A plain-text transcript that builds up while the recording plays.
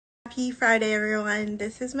Happy Friday, everyone.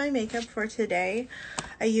 This is my makeup for today.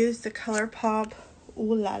 I used the ColourPop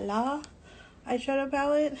Ooh La La eyeshadow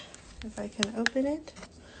palette. If I can open it,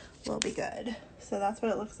 will be good. So that's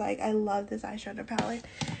what it looks like. I love this eyeshadow palette.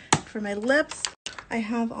 For my lips, I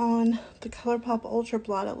have on the ColourPop Ultra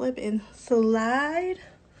Blotted Lip in Slide.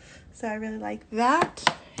 So I really like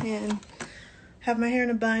that. And have my hair in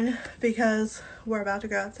a bun because we're about to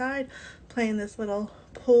go outside playing this little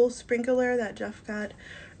pool sprinkler that Jeff got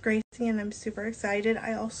Gracie, and I'm super excited.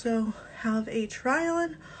 I also have a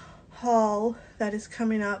try-on haul that is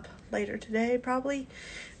coming up later today probably.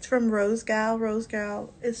 It's from Rose Gal. Rose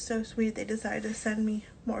Gal is so sweet. They decided to send me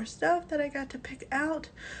more stuff that I got to pick out.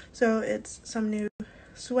 So it's some new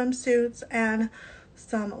swimsuits and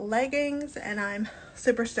some leggings, and I'm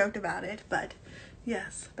super stoked about it. But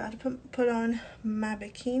yes, about to put on my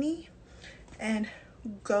bikini and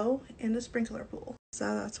go in the sprinkler pool.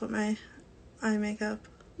 So that's what my eye makeup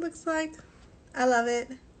looks like. I love it.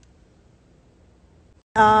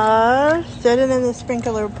 Sitting in the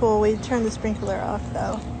sprinkler pool. We turned the sprinkler off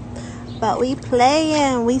though. But we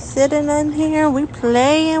playing. We sitting in here. We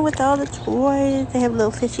playing with all the toys. They have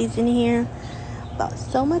little fishies in here. But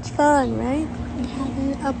so much fun, right? We're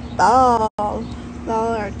having a ball with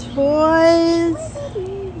all our toys.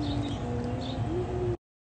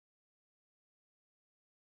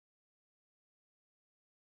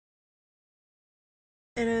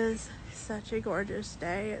 It is such a gorgeous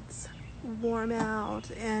day. It's warm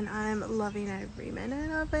out and I'm loving every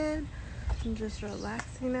minute of it. I'm just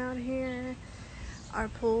relaxing out here. Our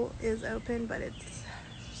pool is open, but it's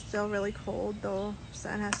still really cold. The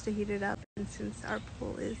sun has to heat it up, and since our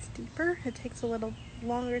pool is deeper, it takes a little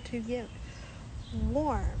longer to get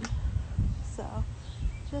warm. So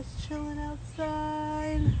just chilling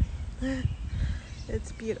outside.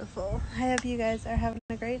 It's beautiful. I hope you guys are having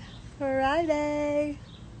a great Friday.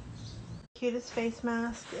 Cutest face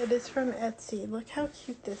mask. It is from Etsy. Look how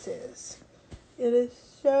cute this is. It is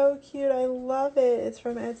so cute. I love it. It's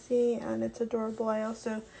from Etsy and it's adorable. I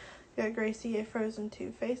also got Gracie a Frozen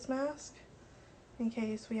 2 face mask in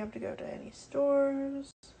case we have to go to any stores,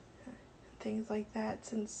 things like that,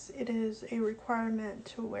 since it is a requirement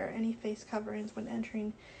to wear any face coverings when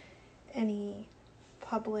entering any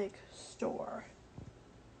public store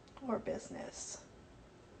or business.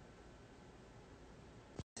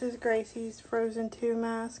 This is Gracie's Frozen 2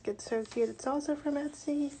 mask. It's so cute. It's also from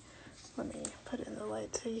Etsy. Let me put it in the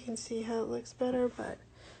light so you can see how it looks better, but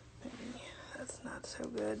maybe that's not so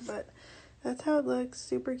good. But that's how it looks.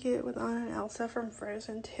 Super cute with Anna and Elsa from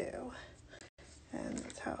Frozen 2. And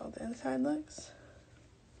that's how the inside looks.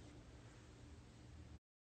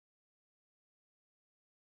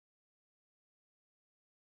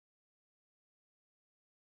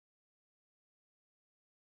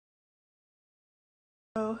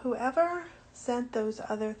 So whoever sent those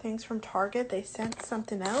other things from Target, they sent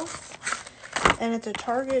something else. And it's a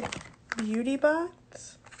Target beauty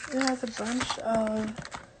box. It has a bunch of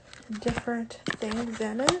different things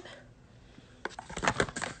in it.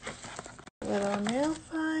 Little nail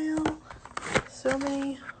file. So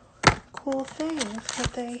many cool things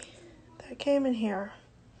that came in here.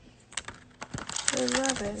 I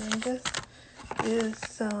love it. And this is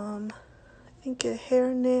some, I think, hair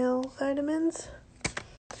nail vitamins.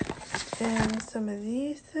 And some of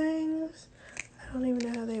these things, I don't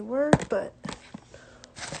even know how they work, but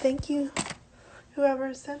thank you,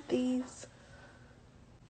 whoever sent these.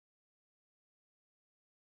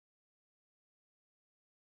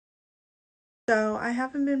 So I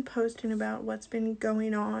haven't been posting about what's been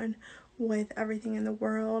going on with everything in the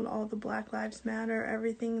world, all the Black Lives Matter,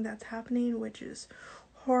 everything that's happening, which is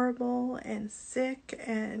horrible and sick,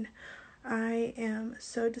 and I am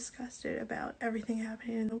so disgusted about everything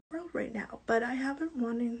happening in the world right now. But I haven't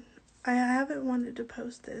wanted to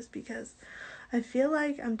post this because I feel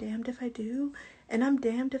like I'm damned if I do and I'm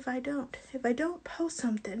damned if I don't. If I don't post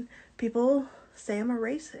something, people say I'm a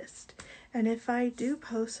racist. And if I do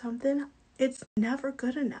post something, it's never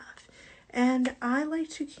good enough. And I like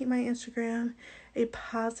to keep my Instagram a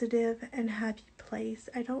positive and happy place.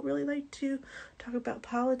 I don't really like to talk about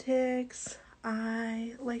politics.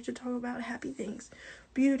 I like to talk about happy things.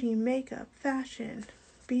 Beauty, makeup, fashion,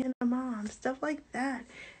 being a mom, stuff like that.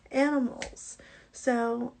 Animals.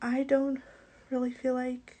 So I don't really feel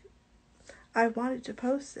like I wanted to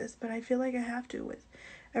post this, but I feel like I have to with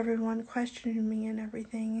everyone questioning me and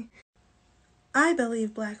everything. I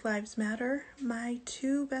believe Black Lives Matter. My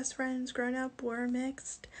two best friends growing up were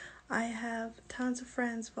mixed. I have tons of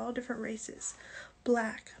friends of all different races.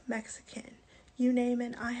 Black, Mexican, you name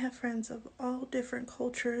it. I have friends of all different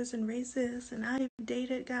cultures and races, and I've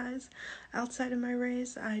dated guys outside of my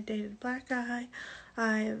race. I dated a black guy.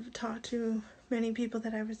 I've talked to many people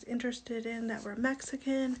that I was interested in that were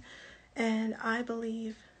Mexican, and I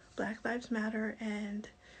believe Black Lives Matter, and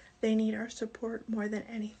they need our support more than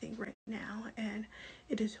anything right now. And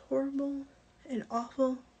it is horrible and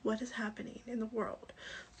awful what is happening in the world,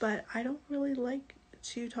 but I don't really like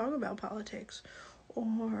to talk about politics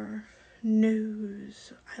or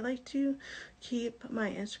news. I like to keep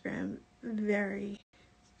my Instagram very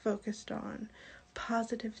focused on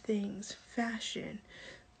positive things, fashion,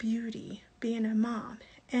 beauty, being a mom,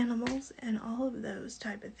 animals, and all of those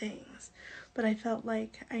type of things. But I felt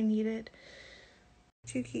like I needed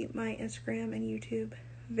to keep my Instagram and YouTube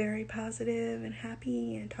very positive and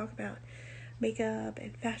happy and talk about makeup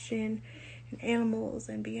and fashion and animals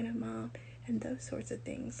and being a mom and those sorts of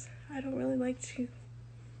things. I don't really like to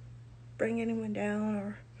bring anyone down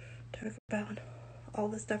or talk about all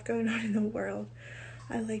the stuff going on in the world.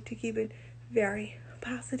 I like to keep it very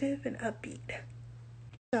positive and upbeat.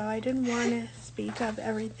 So I didn't want to speak of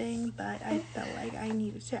everything, but I felt like I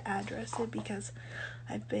needed to address it because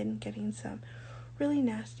I've been getting some really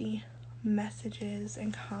nasty messages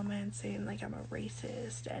and comments saying like I'm a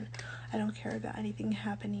racist and I don't care about anything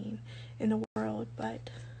happening in the world.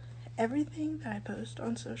 But everything that I post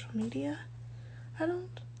on social media,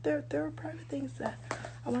 there are private things that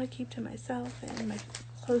I want to keep to myself and my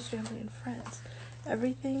close family and friends.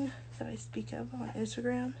 Everything that I speak of on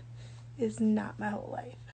Instagram is not my whole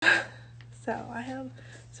life. So I have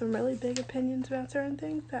some really big opinions about certain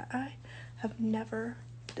things that I have never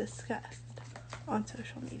discussed on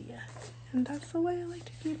social media. And that's the way I like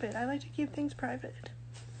to keep it. I like to keep things private.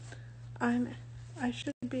 I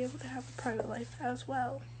should be able to have a private life as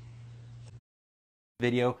well.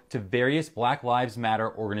 Video to various Black Lives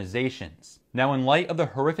Matter organizations. Now, in light of the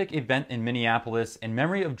horrific event in Minneapolis in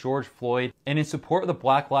memory of George Floyd and in support of the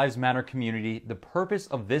Black Lives Matter community, the purpose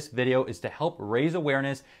of this video is to help raise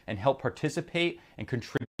awareness and help participate and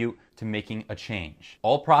contribute to making a change.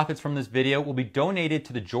 All profits from this video will be donated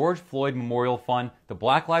to the George Floyd Memorial Fund, the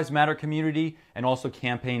Black Lives Matter community, and also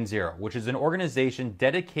Campaign Zero, which is an organization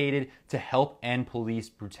dedicated to help end police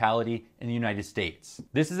brutality in the United States.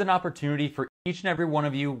 This is an opportunity for each and every one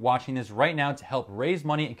of you watching this right now to help raise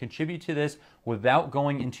money and contribute to this without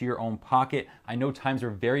going into your own pocket. I know times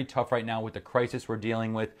are very tough right now with the crisis we're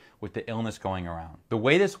dealing with the illness going around. The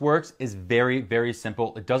way this works is very, very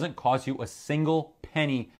simple. It doesn't cost you a single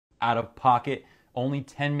penny out of pocket, only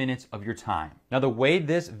 10 minutes of your time. Now, the way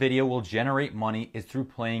this video will generate money is through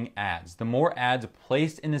playing ads. The more ads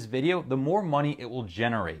placed in this video, the more money it will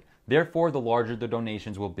generate. Therefore, the larger the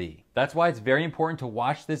donations will be. That's why it's very important to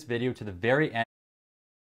watch this video to the very end